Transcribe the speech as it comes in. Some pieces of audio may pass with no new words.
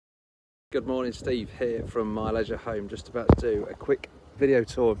Good morning, Steve here from my leisure home. Just about to do a quick video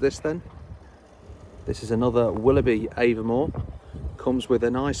tour of this then. This is another Willerby Avonmore. Comes with a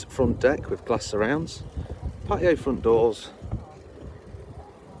nice front deck with glass surrounds, patio front doors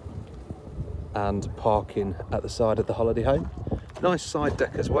and parking at the side of the holiday home. Nice side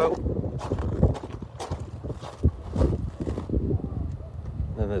deck as well.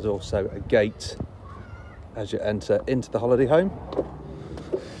 Then there's also a gate as you enter into the holiday home.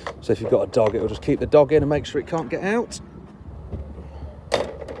 So if you've got a dog, it'll just keep the dog in and make sure it can't get out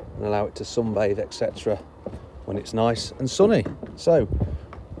and allow it to sunbathe, etc. when it's nice and sunny. So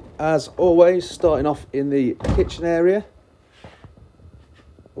as always, starting off in the kitchen area,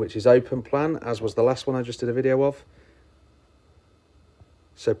 which is open plan, as was the last one I just did a video of.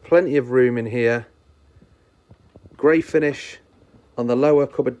 So plenty of room in here. Grey finish on the lower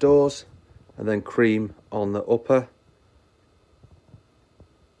cupboard doors and then cream on the upper.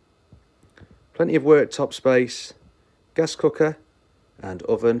 Plenty of worktop space, gas cooker and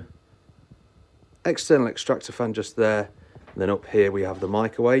oven. External extractor fan just there. And then up here we have the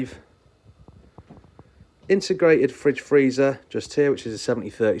microwave. Integrated fridge freezer just here, which is a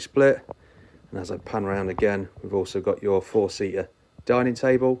 70-30 split. And as I pan around again, we've also got your 4-seater dining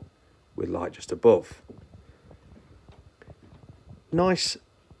table with light just above. Nice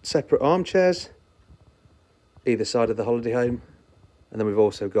separate armchairs either side of the holiday home. And then we've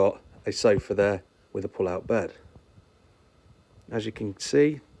also got a sofa there with a pull-out bed. As you can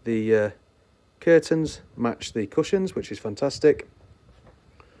see, the curtains match the cushions, which is fantastic.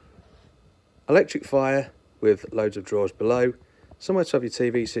 Electric fire with loads of drawers below, somewhere to have your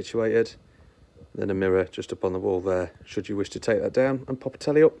TV situated, then a mirror just up on the wall there. Should you wish to take that down and pop a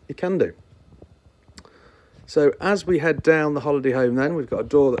telly up, you can do. So as we head down the holiday home then, we've got a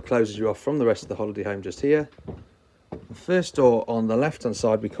door that closes you off from the rest of the holiday home just here. The first door on the left hand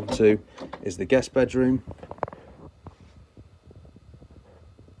side we come to is the guest bedroom.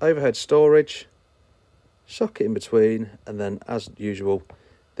 Overhead storage, socket in between, and then as usual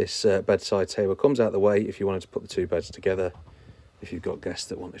this bedside table comes out the way if you wanted to put the two beds together if you've got guests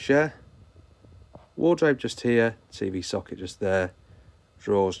that want to share. Wardrobe just here, TV socket just there,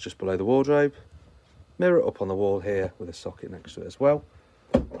 drawers just below the wardrobe, mirror up on the wall here with a socket next to it as well.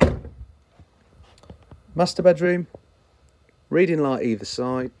 Master bedroom. Reading light either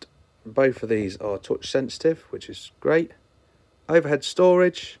side. Both of these are touch sensitive, which is great. Overhead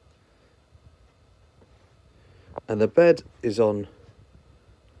storage. And the bed is on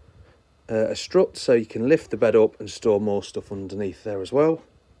a strut, so you can lift the bed up and store more stuff underneath there as well.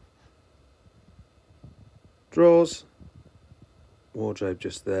 Drawers. Wardrobe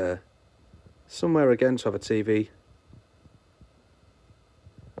just there. Somewhere again to have a TV.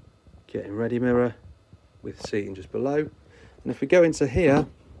 Getting ready mirror with seating just below. And if we go into here,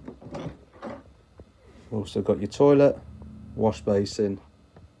 we've also got your toilet, wash basin,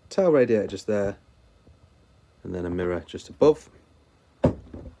 towel radiator just there, and then a mirror just above.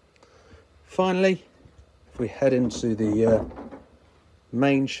 Finally, if we head into the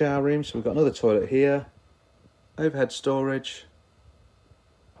main shower room, so we've got another toilet here, overhead storage,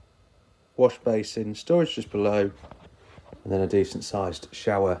 wash basin, storage just below, and then a decent sized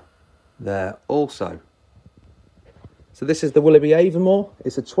shower there also. So this is the Willerby Avonmore.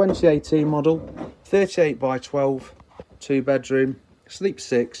 It's a 2018 model, 38 by 12, 2-bedroom, sleeps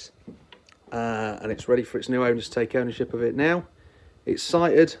 6, and it's ready for its new owners to take ownership of it now. It's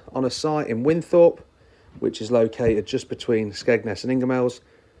sited on a site in Winthorpe, which is located just between Skegness and Ingermells.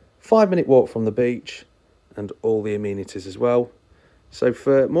 5-minute walk from the beach and all the amenities as well. So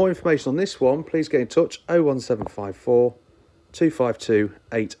for more information on this one, please get in touch 01754 252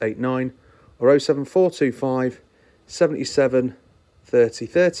 889 or 07425 77 30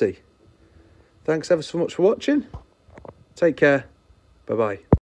 30. Thanks ever so much for watching. Take care. Bye bye.